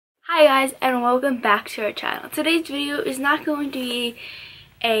Hi guys, and welcome back to our channel. Today's video is not going to be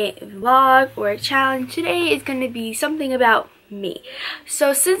a vlog or a challenge. Today is going to be something about me.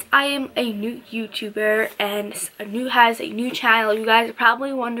 So since I am a new YouTuber and has a new channel, you guys are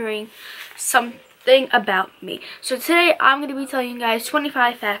probably wondering something about me. So today I'm going to be telling you guys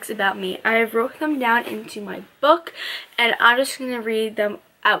 25 facts about me. I wrote them down into my book and I'm just going to read them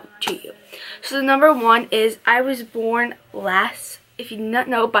out to you. So the number one is I was born last. If you do not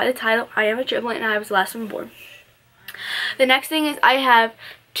know by the title, I am a triplet and I was the last one born. The next thing is I have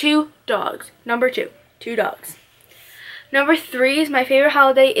 2 dogs. Number 2, 2 dogs. Number 3 is my favorite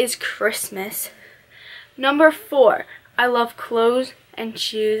holiday is Christmas. Number 4, I love clothes and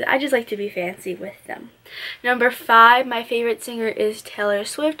shoes. I just like to be fancy with them. Number 5, my favorite singer is Taylor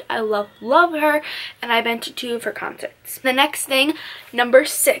Swift. I love her, and I've been to 2 of her concerts. The next thing, number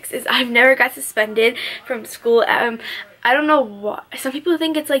 6, is I've never got suspended from school. I don't know why. Some people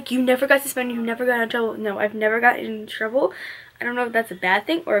think it's like you never got suspended, you never got in trouble. No, I've never gotten in trouble. I don't know if that's a bad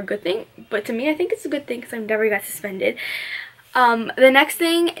thing or a good thing, but to me I think it's a good thing because I've never got suspended. The next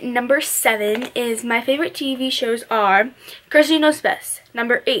thing, number 7, is my favorite TV shows are Kirsty Knows Best.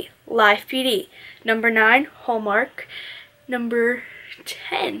 Number 8, Live PD. Number 9, Hallmark. Number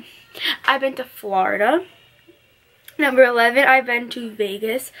 10, I've been to Florida. Number 11, I've been to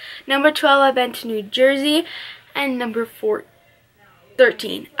Vegas. Number 12, I've been to New Jersey. And number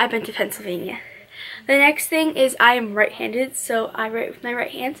 13, I've been to Pennsylvania. The next thing is I am right-handed, so I write with my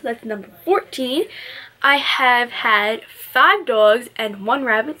right hand, so that's number 14. I have had 5 dogs and 1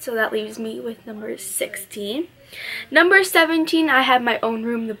 rabbit, so that leaves me with number 16. Number 17, I have my own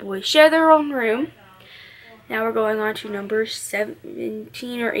room. The boys share their own room. Now we're going on to number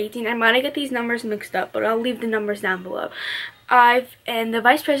 17 or 18. I might get these numbers mixed up, but I'll leave the numbers down below. I am the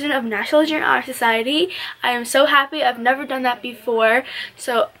Vice President of National Junior Honor Society. I am so happy. I've never done that before,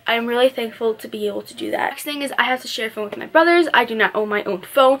 so I'm really thankful to be able to do that. Next thing is I have to share a phone with my brothers. I do not own my own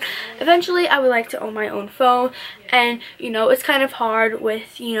phone. Eventually, I would like to own my own phone, and it's kind of hard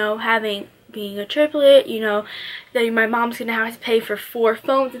with being a triplet, that my mom's gonna have to pay for 4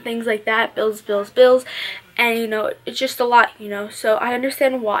 phones and things like that, bills, and it's just a lot, so I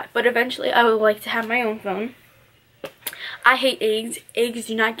understand why, but eventually I would like to have my own phone. I hate eggs. Eggs,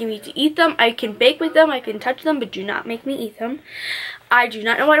 do not give me to eat them. I can bake with them, I can touch them, but do not make me eat them. I do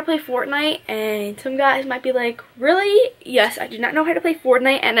not know how to play Fortnite, and some guys might be like, really? Yes, I do not know how to play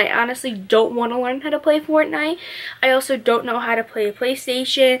Fortnite, and I honestly don't want to learn how to play Fortnite. I also don't know how to play a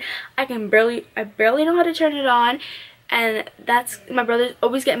PlayStation. I barely know how to turn it on, and my brothers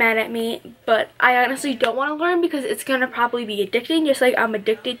always get mad at me, but I honestly don't want to learn because it's gonna probably be addicting, just like I'm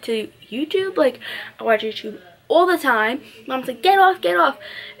addicted to YouTube. Like, I watch YouTube all the time. Mom's like, get off,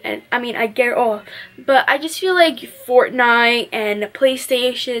 and I mean, I get off, but I just feel like Fortnite and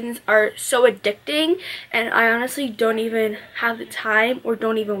PlayStations are so addicting, and I honestly don't even have the time or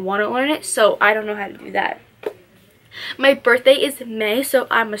don't even want to learn it, so I don't know how to do that. My birthday is May, so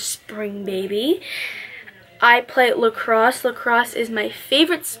I'm a spring baby. I play lacrosse. Lacrosse is my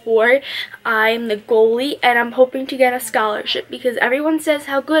favorite sport. I'm the goalie, and I'm hoping to get a scholarship because everyone says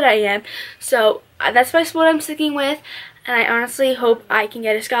how good I am. So that's my sport I'm sticking with, and I honestly hope I can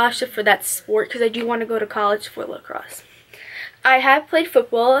get a scholarship for that sport because I do want to go to college for lacrosse. I have played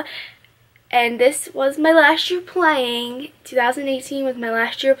football, and this was my last year playing. 2018 was my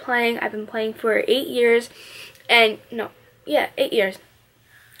last year playing. I've been playing for 8 years, 8 years.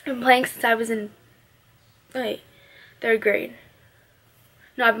 I've been playing since I was in 3rd grade.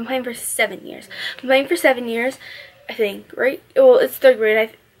 No, I've been playing for 7 years. I've been playing for 7 years, I think, right? Well, it's 3rd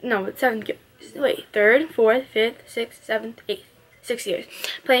grade. No, it's 7th. Wait, 3rd, 4th, 5th, 6th, 7th, 8th. 6 years.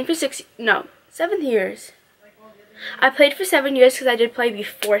 Playing for 7 years. I played for 7 years because I did play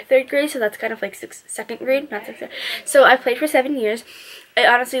before 3rd grade, so that's kind of like 2nd grade, not 6th grade. So I played for 7 years. I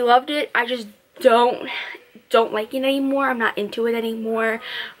honestly loved it. I just don't like it anymore. I'm not into it anymore.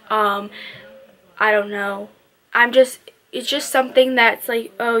 I don't know. It's just something that's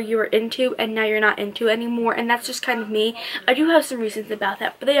like, oh, you were into and now you're not into anymore, and that's just kind of me. I do have some reasons about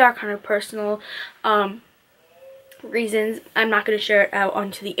that, but they are kind of personal reasons. I'm not going to share it out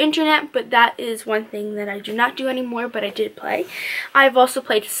onto the internet, but that is one thing that I do not do anymore, but I did play. I've also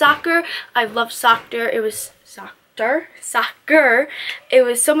played soccer. I love soccer. It was soccer. It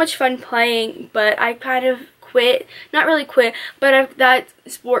was so much fun playing, but I kind of quit. Not really quit, but that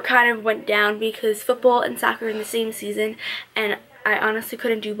sport kind of went down because football and soccer in the same season, and I honestly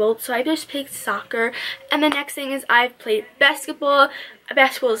couldn't do both, so I just picked soccer. And the next thing is I've played basketball.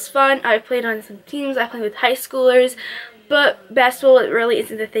 Basketball is fun. I've played on some teams. I played with high schoolers, but basketball really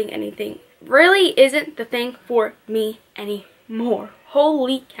isn't the thing for me anymore.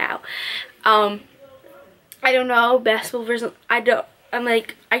 holy cow. I don't know, basketball versus,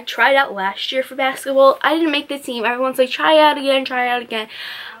 I tried out last year for basketball. I didn't make the team. Everyone's like, try out again, try out again.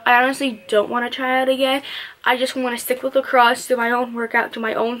 I honestly don't want to try out again. I just want to stick with lacrosse, do my own workout, do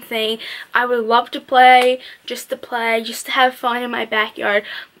my own thing. I would love to play, just to have fun in my backyard.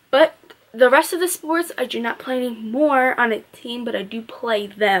 But the rest of the sports, I do not play anymore on a team, but I do play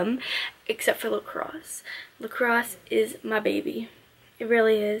them, except for lacrosse. Lacrosse is my baby. It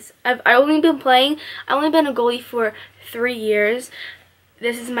really is. I've only been a goalie for 3 years.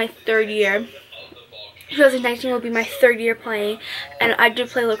 This is my 3rd year. 2019 will be my 3rd year playing, and I did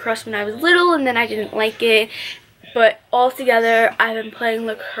play lacrosse when I was little, and then I didn't like it. But altogether, I've been playing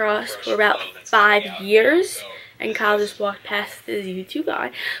lacrosse for about 5 years. And Kyle just walked past his YouTube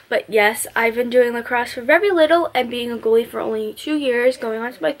on. But yes, I've been doing lacrosse for very little and being a goalie for only 2 years, going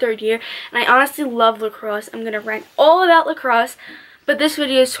on to my 3rd year. And I honestly love lacrosse. I'm going to rant all about lacrosse. But this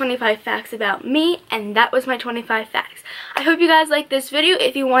video is 25 facts about me, and that was my 25 facts. I hope you guys like this video.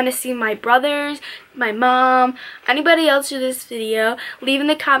 If you want to see my brothers, my mom, anybody else do this video, leave in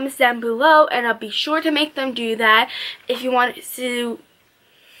the comments down below, and I'll be sure to make them do that. If you want us to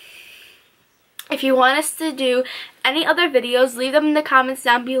do any other videos, leave them in the comments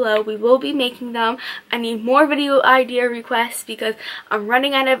down below. We will be making them. I need more video idea requests because I'm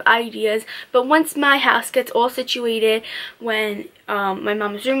running out of ideas. But once my house gets all situated, when my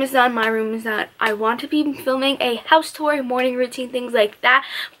mom's room is done, my room is done, I want to be filming a house tour, morning routine, things like that.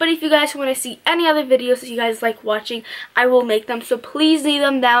 But if you guys want to see any other videos that you guys like watching, I will make them. So please leave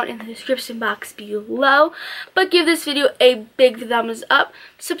them down in the description box below. But give this video a big thumbs up.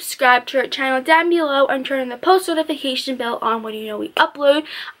 Subscribe to our channel down below and turn on the post notification bell on when you know we upload.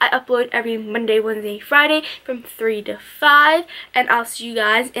 I upload every Monday, Wednesday, Friday from 3 to 5. And I'll see you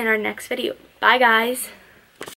guys in our next video. Bye guys.